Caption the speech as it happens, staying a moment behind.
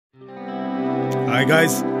Hi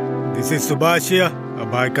guys, this is Subhash here, a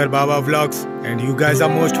bikerbabaavlogs, and you guys are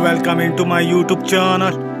most welcome into my YouTube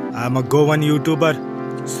channel. I am a Goan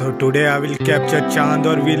YouTuber. So today I will capture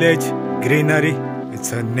Chandor village greenery.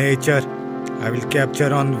 It's a nature. I will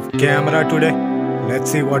capture on camera today.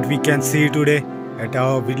 Let's see what we can see today at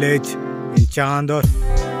our village in Chandor.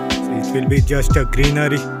 So it will be just a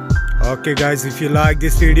greenery. Okay guys, if you like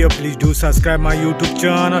this video, please do subscribe my YouTube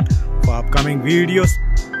channel for upcoming videos.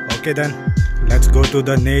 Okay then, let's go to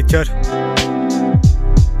the nature.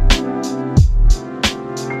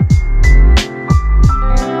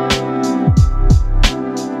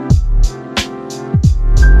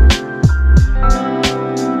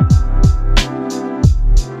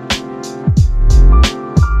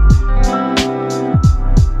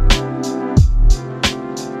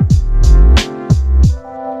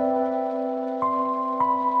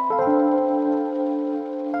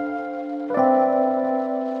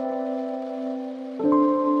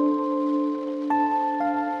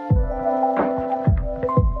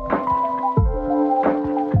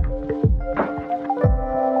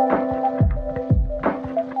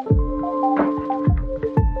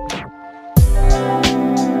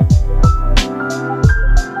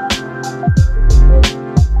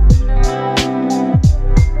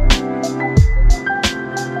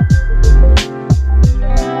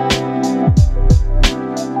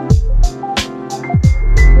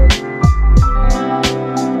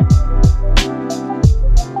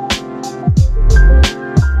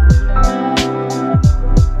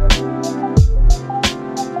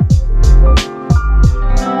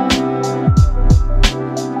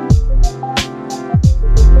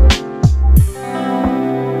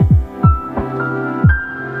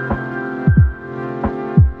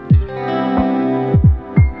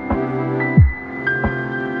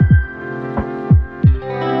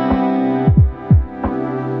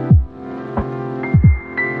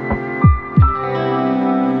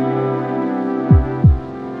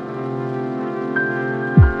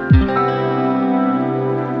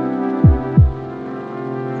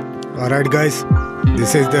 Alright guys,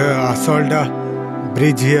 this is the Asolda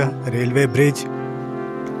bridge here, railway bridge,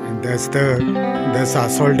 and that's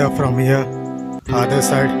Asolda from here, other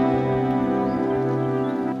side.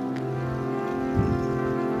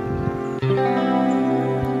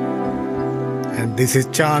 And this is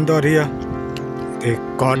Chandor here, the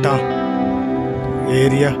Kota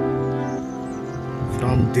area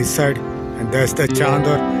from this side, and that's the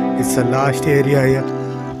Chandor. It's the last area here.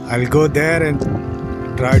 I'll go there and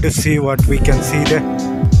try to see what we can see there.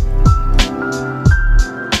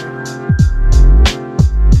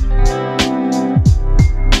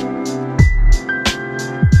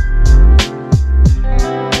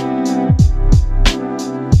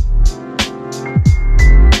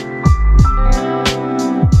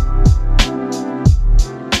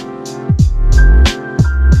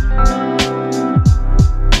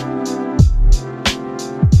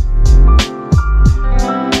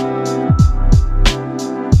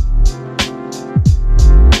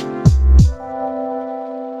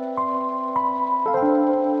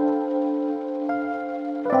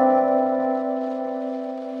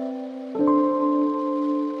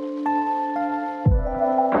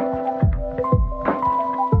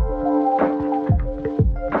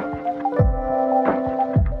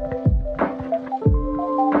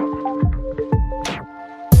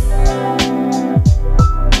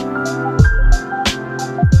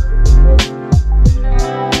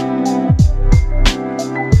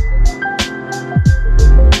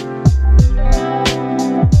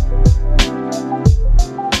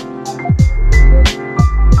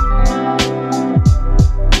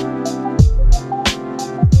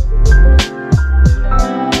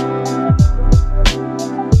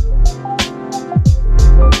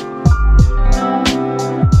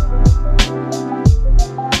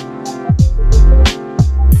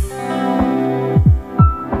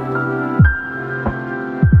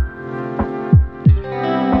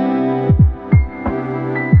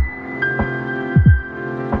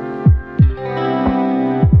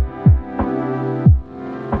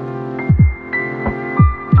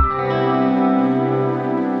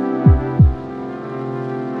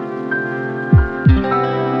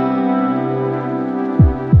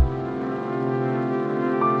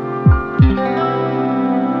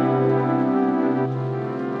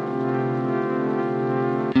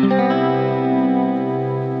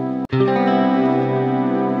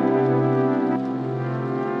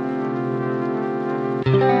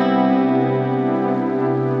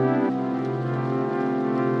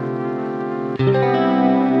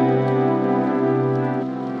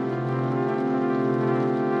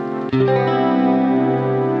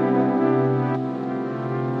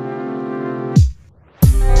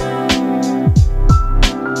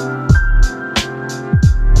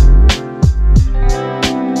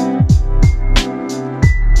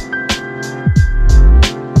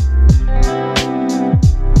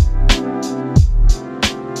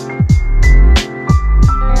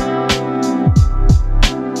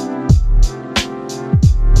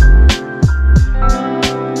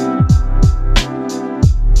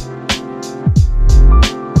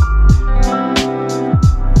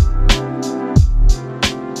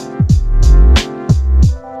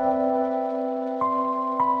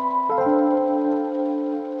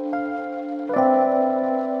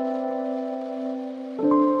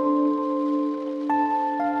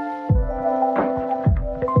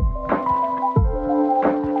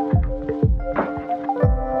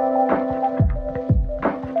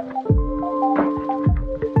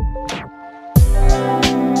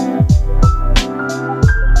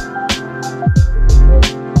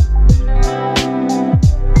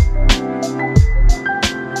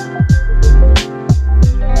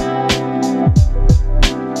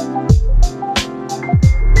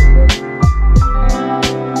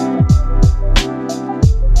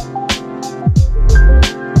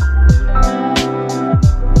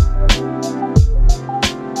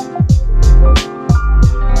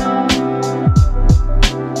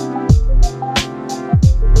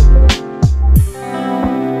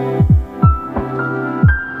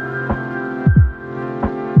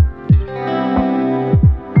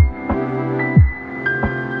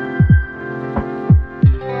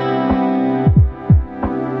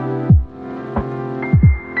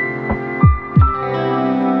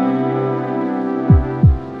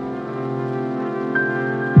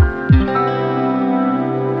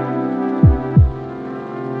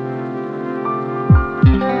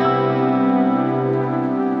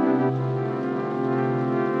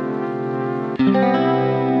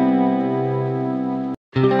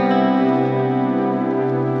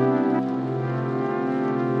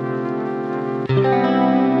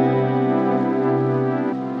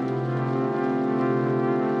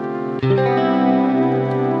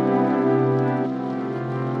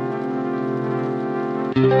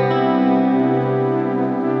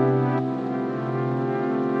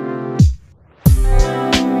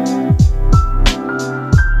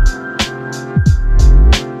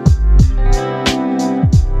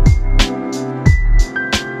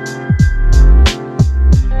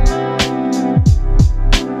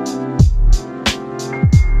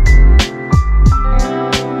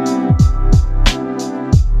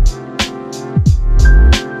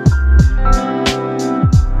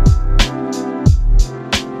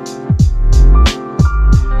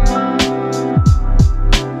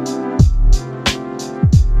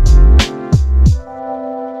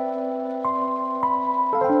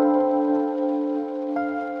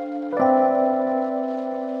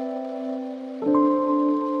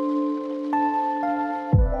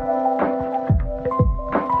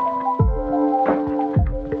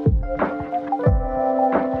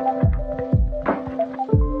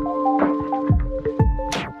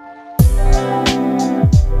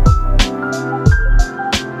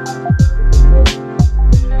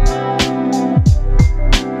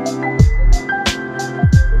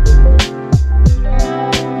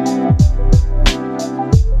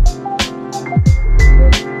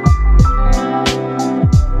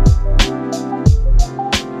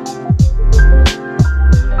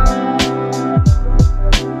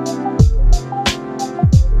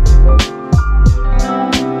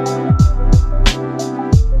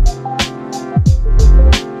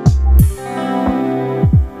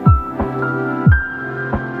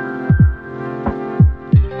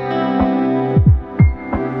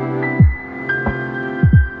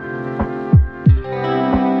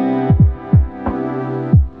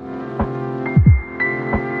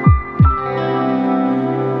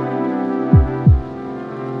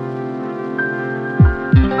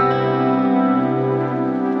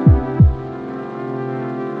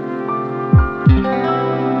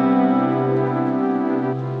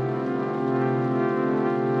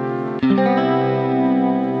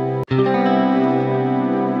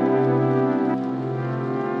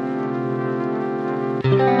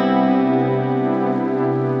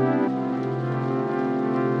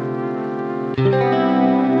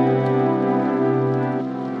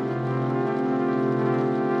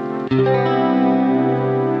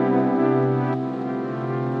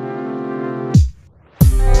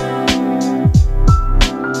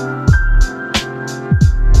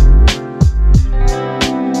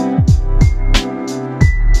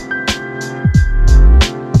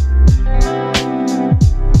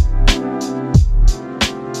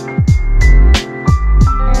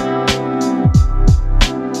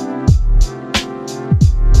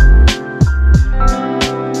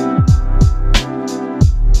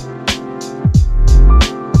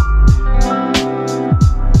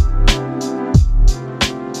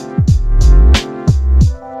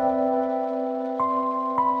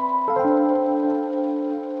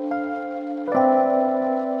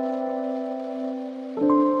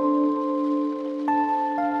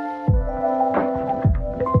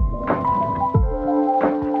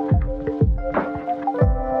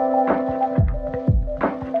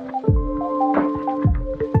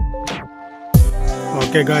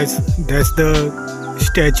 Okay guys, that's the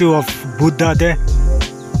statue of Buddha there,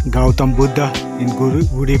 Gautam Buddha in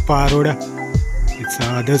Gudi Paroda. It's the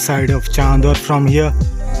other side of Chandor from here,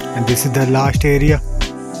 and this is the last area.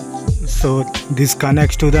 So this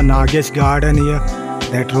connects to the Nagesh garden here,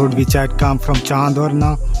 that road which had come from Chandor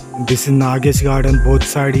now. This is Nagesh garden both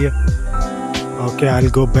side here. Okay, I'll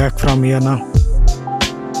go back from here now.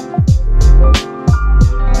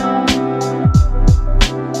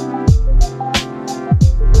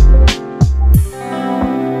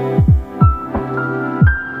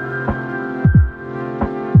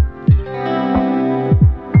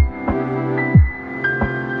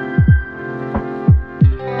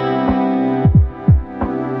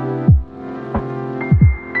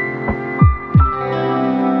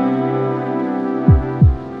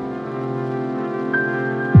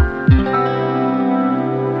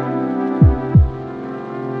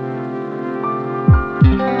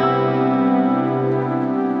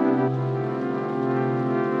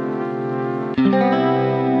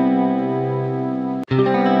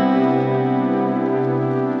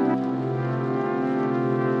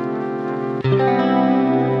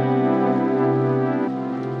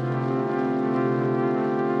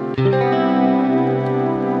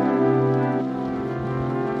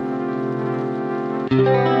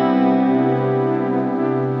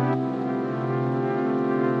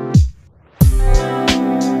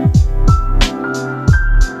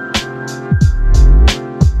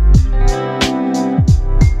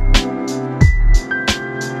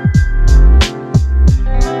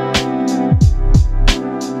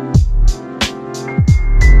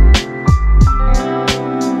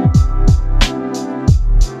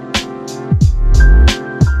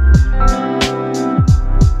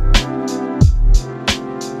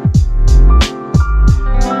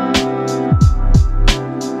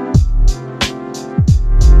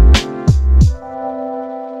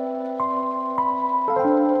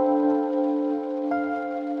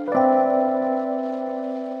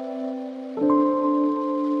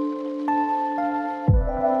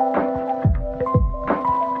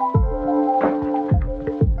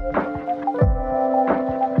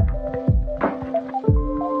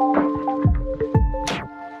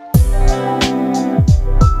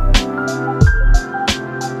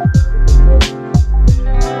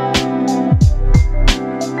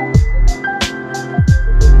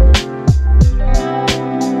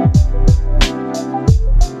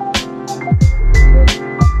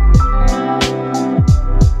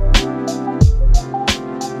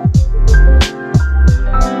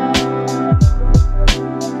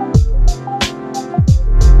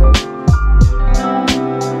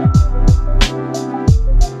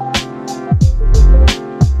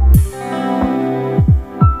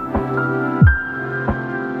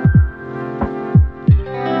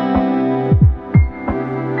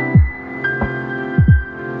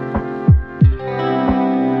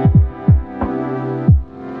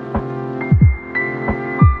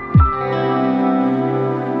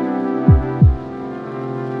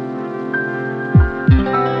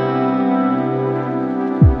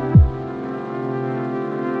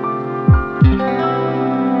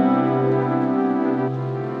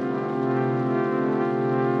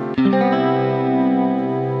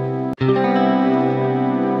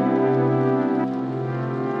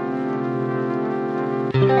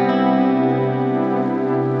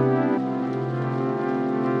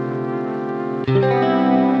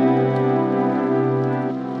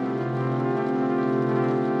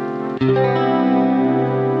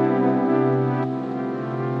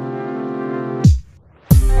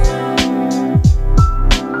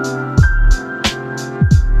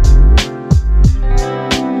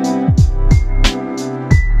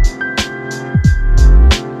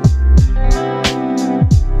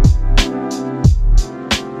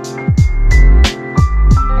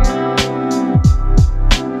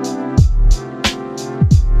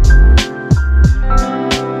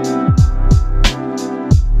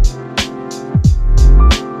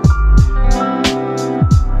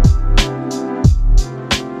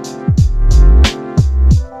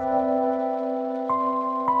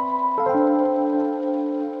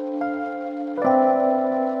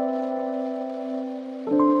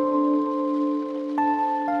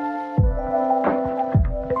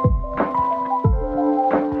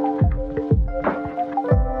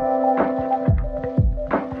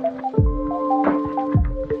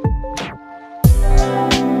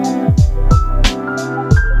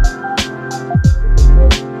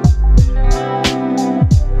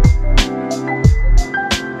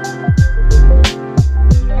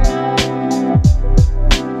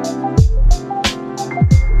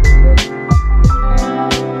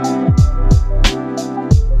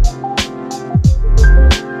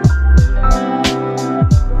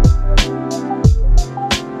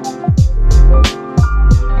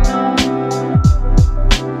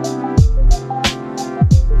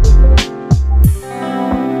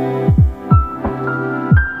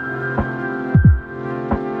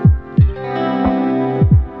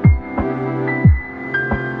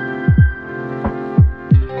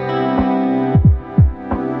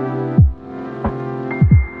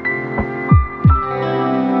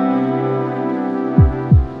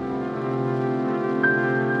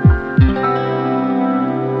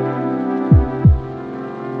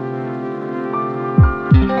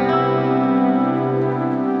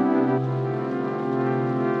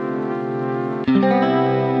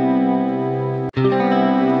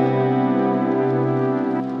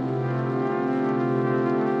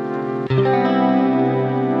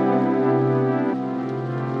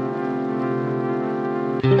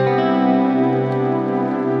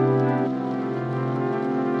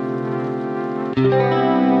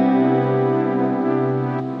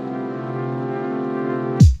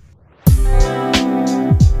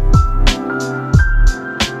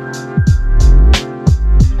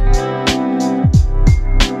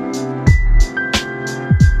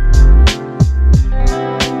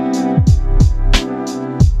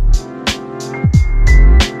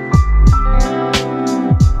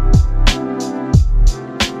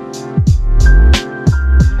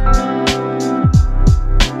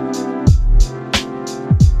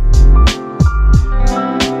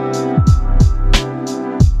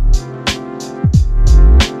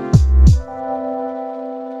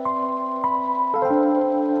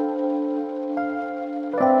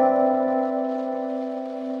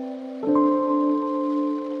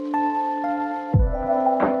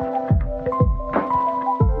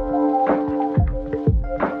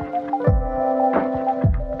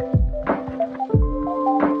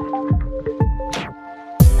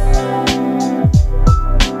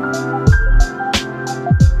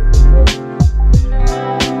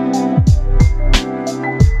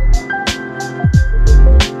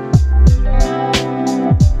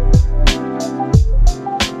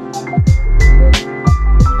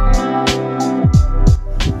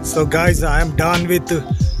 So guys, I am done with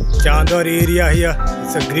Chandor area here.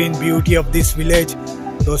 It's a green beauty of this village.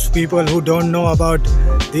 Those people who don't know about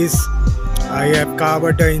this, I have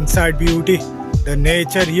covered the inside beauty, the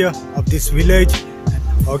nature here of this village.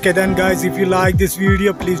 Okay then guys, if you like this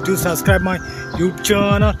video, please do subscribe my YouTube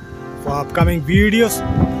channel for upcoming videos.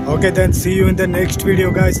 Okay then, see you in the next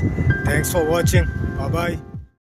video guys. Thanks for watching. Bye bye.